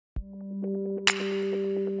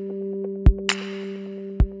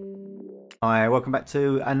Hi, welcome back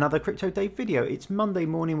to another Crypto Dave video. It's Monday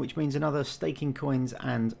morning, which means another staking coins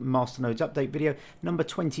and Masternodes update video, number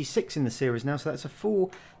 26 in the series now. So that's a full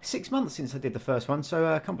 6 months since I did the first one,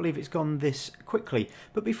 so I can't believe it's gone this quickly.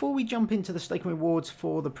 But before we jump into the staking rewards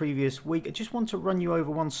for the previous week, I just want to run you over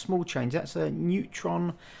one small change. That's a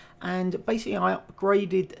Neutron, and basically I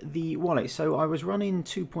upgraded the wallet. So I was running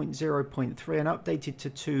 2.0.3 and updated to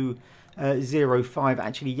 2.05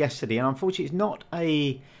 actually yesterday, and unfortunately it's not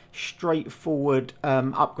a straightforward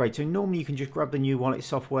upgrade. So normally you can just grab the new wallet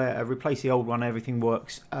software, replace the old one, everything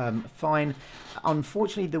works fine.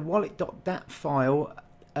 Unfortunately, the wallet.dat file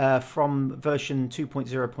from version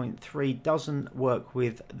 2.0.3 doesn't work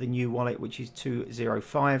with the new wallet, which is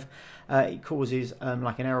 2.05. It causes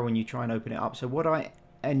like an error when you try and open it up. So what I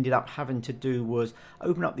ended up having to do was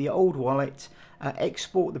open up the old wallet,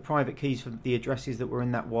 export the private keys from the addresses that were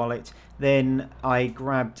in that wallet. Then I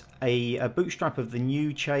grabbed a bootstrap of the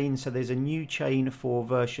new chain. So there's a new chain for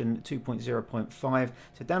version 2.0.5.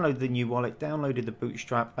 So downloaded the new wallet, downloaded the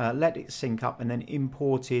bootstrap, let it sync up, and then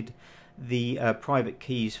imported the private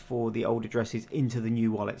keys for the old addresses into the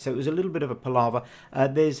new wallet. So it was a little bit of a palaver.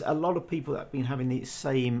 There's a lot of people that have been having the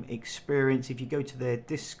same experience. If you go to their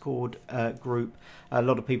Discord group, a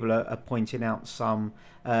lot of people are pointing out some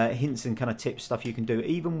hints and kind of tips, stuff you can do.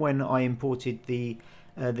 Even when I imported the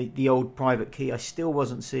old private key, I still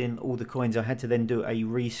wasn't seeing all the coins. I had to then do a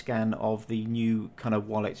rescan of the new kind of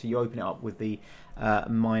wallet. So you open it up with the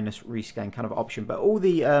minus rescan kind of option, but all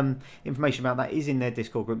the information about that is in their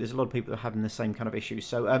Discord group. There's a lot of people that are having the same kind of issues.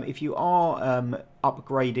 So if you are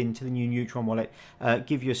upgrading to the new Neutron wallet,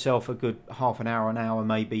 give yourself a good half an hour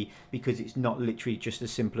maybe, because it's not literally just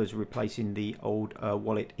as simple as replacing the old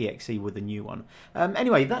wallet exe with a new one.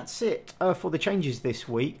 Anyway, that's it for the changes this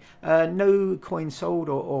week. No coin sold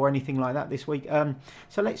or anything like that this week.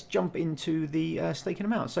 So let's jump into the staking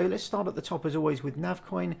amount. So let's start at the top as always with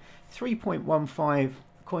NavCoin. 3.15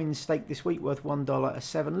 coins staked this week, worth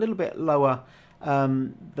 $1.07, a little bit lower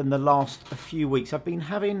than the last few weeks. I've been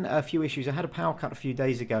having a few issues. I had a power cut a few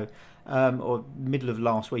days ago, or middle of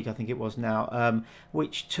last week I think it was now,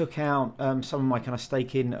 which took out some of my kind of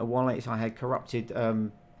staking wallets. I had corrupted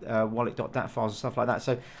wallet.dat files and stuff like that.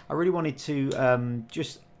 So I really wanted to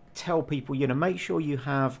just tell people, you know, make sure you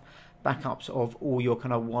have backups of all your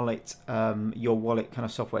kind of wallet, your wallet kind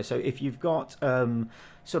of software. So if you've got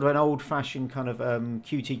sort of an old-fashioned kind of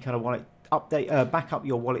Qt kind of wallet, update, back up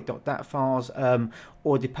your wallet.dat files,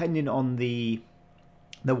 or depending on the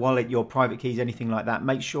wallet, your private keys, anything like that,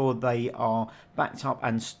 make sure they are backed up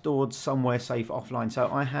and stored somewhere safe offline.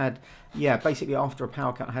 So I had, yeah, basically after a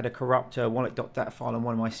power cut, I had a corrupt wallet.dat file on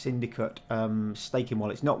one of my Syndicate staking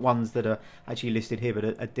wallets, not ones that are actually listed here, but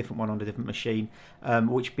a different one on a different machine,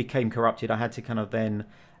 which became corrupted. I had to kind of then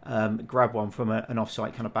grab one from an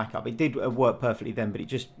offsite kind of backup. It did work perfectly then, but it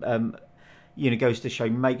just you know, goes to show,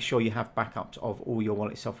 make sure you have backups of all your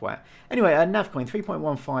wallet software. Anyway, NavCoin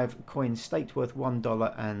 3.15 coins staked, worth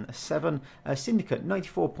 $1.07. Syndicate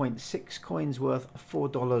 94.6 coins, worth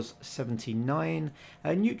 $4.79.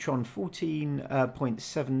 Neutron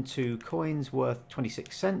 14.72 coins, worth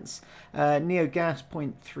 26 cents. NeoGas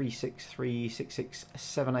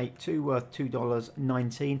 0.3636678, worth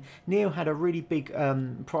 $2.19. Neo had a really big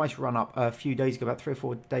price run up a few days ago, about 3 or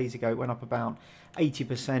 4 days ago. It went up about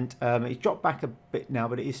 80%. It's dropped back a bit now,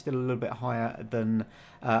 but it is still a little bit higher than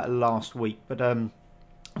last week. But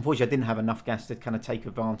unfortunately, I didn't have enough gas to kind of take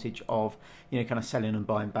advantage of, you know, kind of selling and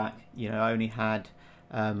buying back. You know, I only had,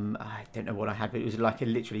 I don't know what I had, but it was like a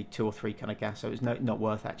literally 2 or 3 kind of gas, so it was not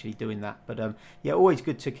worth actually doing that. But yeah, always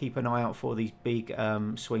good to keep an eye out for these big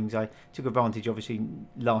swings. I took advantage, obviously,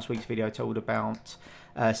 last week's video I told about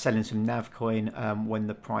selling some NavCoin when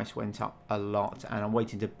the price went up a lot, and I'm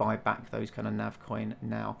waiting to buy back those kind of NavCoin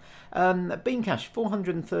now. BeanCash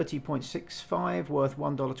 430.65, worth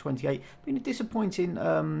 $1.28. Been a disappointing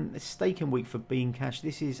staking week for BeanCash.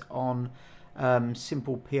 This is on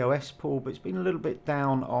simple POS pool, but it's been a little bit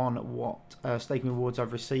down on what staking rewards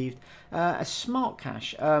I've received. A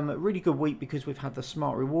SmartCash, really good week because we've had the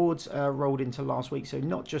smart rewards rolled into last week. So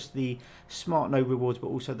not just the smart node rewards, but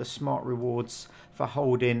also the smart rewards for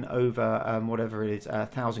holding over whatever it is,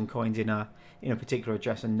 1,000 coins in a particular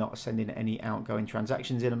address and not sending any outgoing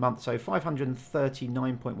transactions in a month. So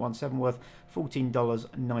 539.17, worth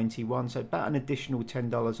 $14.91. So about an additional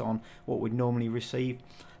 $10 on what we'd normally receive.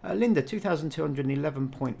 Linda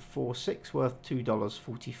 2,211.46, worth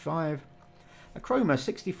 $2.45. Akroma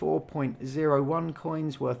 64.01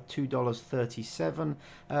 coins, worth $2.37.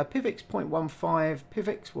 PIVX 0.15,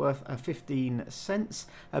 PIVX worth 15 cents.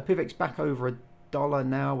 PIVX back over $1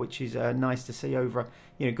 now, which is nice to see over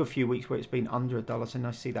a good few weeks where it's been under $1. So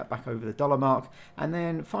nice to see that back over the dollar mark. And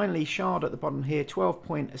then finally, Shard at the bottom here,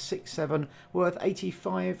 12.67, worth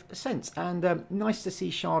 85 cents. And nice to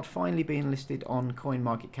see Shard finally being listed on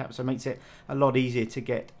CoinMarketCap, so it makes it a lot easier to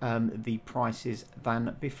get the prices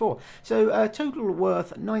than before. So total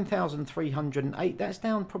worth 9,308. That's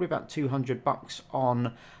down probably about $200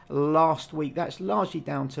 on last week. That's largely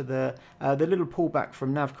down to the little pullback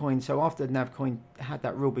from NavCoin. So after NavCoin had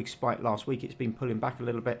that real big spike last week, it's been pulling back a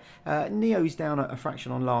little bit. Neo's down a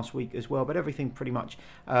fraction on last week as well, but everything pretty much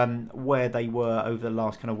where they were over the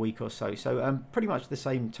last kind of week or so. So pretty much the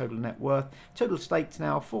same total net worth. Total staked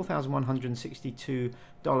now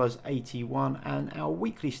 $4,162.81, and our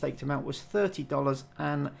weekly staked amount was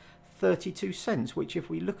 $30.32, which, if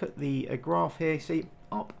we look at the graph here, see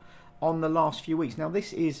up on the last few weeks. Now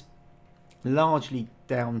this is largely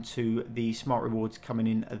down to the smart rewards coming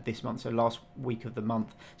in this month, so last week of the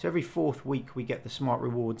month. So every fourth week we get the smart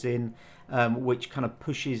rewards in, which kind of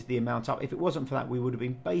pushes the amount up. If it wasn't for that, we would have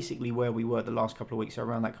been basically where we were the last couple of weeks, so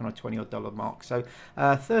around that kind of $20 mark. So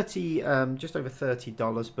just over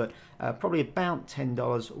 $30, but probably about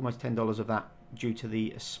 $10, almost $10 of that due to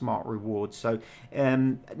the smart rewards. So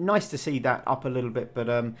nice to see that up a little bit,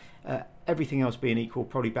 but everything else being equal,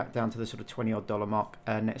 probably back down to the sort of $20 mark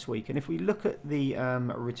next week. And if we look at the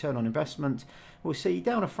return on investment, we'll see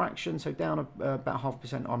down a fraction, so down about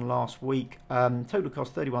 0.5% on last week. Total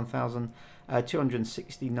cost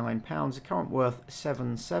 £31,269. The current worth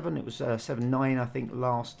 7.7. It was 7.9 I think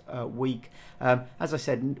last week. As I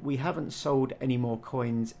said, we haven't sold any more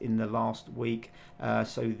coins in the last week,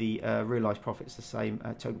 so the realized profit's the same.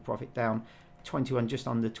 Total profit down 21, just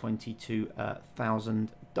under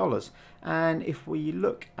 $22,000. And if we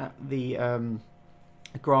look at the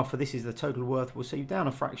graph for this, is the total worth, we'll see down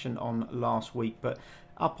a fraction on last week, but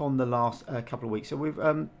up on the last couple of weeks. So we've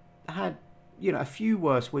had a few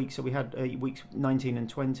worse weeks. So we had weeks 19 and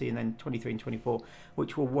 20, and then 23 and 24,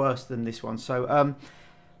 which were worse than this one. So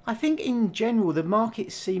I think in general the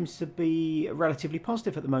market seems to be relatively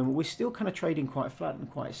positive at the moment. We're still kind of trading quite flat and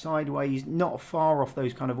quite sideways, not far off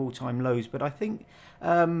those kind of all-time lows, but I think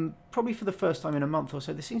probably for the first time in a month or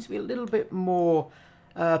so there seems to be a little bit more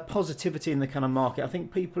positivity in the kind of market. I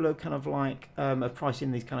think people are kind of like are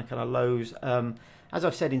pricing these kind of lows. As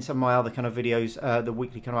I've said in some of my other kind of videos, the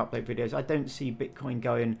weekly kind of update videos, I don't see Bitcoin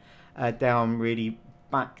going down really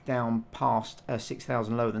back down past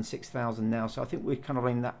 6,000, lower than 6,000 now. So I think we're kind of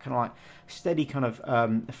in that kind of like steady kind of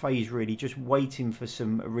phase, really just waiting for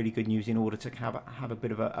some really good news in order to have a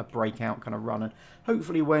bit of a breakout kind of run. And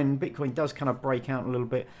hopefully when Bitcoin does kind of break out a little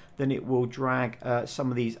bit, then it will drag some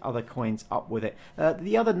of these other coins up with it.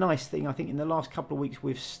 The other nice thing, I think, in the last couple of weeks,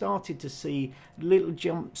 we've started to see little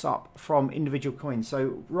jumps up from individual coins.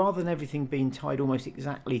 So rather than everything being tied almost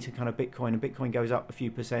exactly to kind of Bitcoin, and Bitcoin goes up a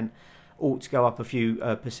few percent, alts go up a few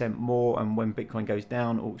percent more, and when Bitcoin goes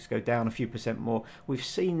down, alts go down a few percent more. We've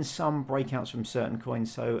seen some breakouts from certain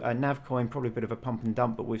coins. So NavCoin, probably a bit of a pump and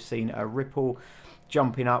dump, but we've seen a Ripple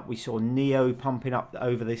jumping up. We saw Neo pumping up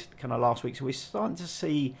over this kind of last week. So we're starting to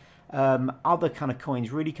see other kind of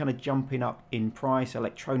coins really kind of jumping up in price.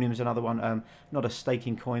 Electronium's another one, not a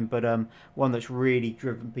staking coin, but one that's really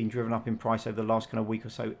been driven up in price over the last kind of week or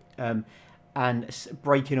so. And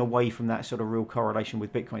breaking away from that sort of real correlation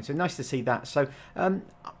with Bitcoin. So nice to see that. So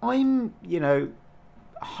I'm,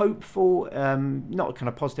 hopeful, not kind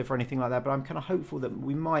of positive or anything like that, but I'm kind of hopeful that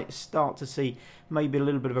we might start to see maybe a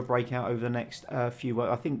little bit of a breakout over the next few weeks.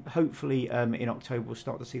 I think hopefully in October we'll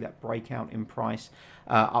start to see that breakout in price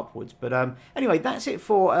upwards. But anyway, that's it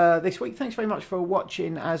for this week. Thanks very much for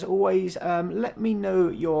watching. As always, let me know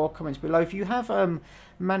your comments below. If you have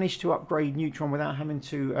managed to upgrade Neutron without having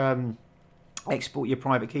to export your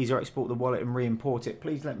private keys or export the wallet and re-import it,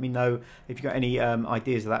 please let me know if you've got any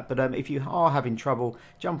ideas of that. But if you are having trouble,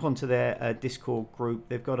 jump onto their Discord group.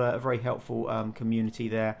 They've got a very helpful community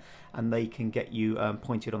there, and they can get you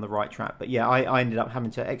pointed on the right track. But yeah, I ended up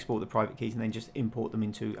having to export the private keys and then just import them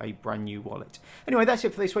into a brand new wallet. Anyway, that's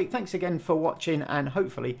it for this week. Thanks again for watching, and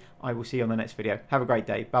hopefully I will see you on the next video. Have a great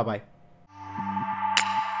day. Bye bye.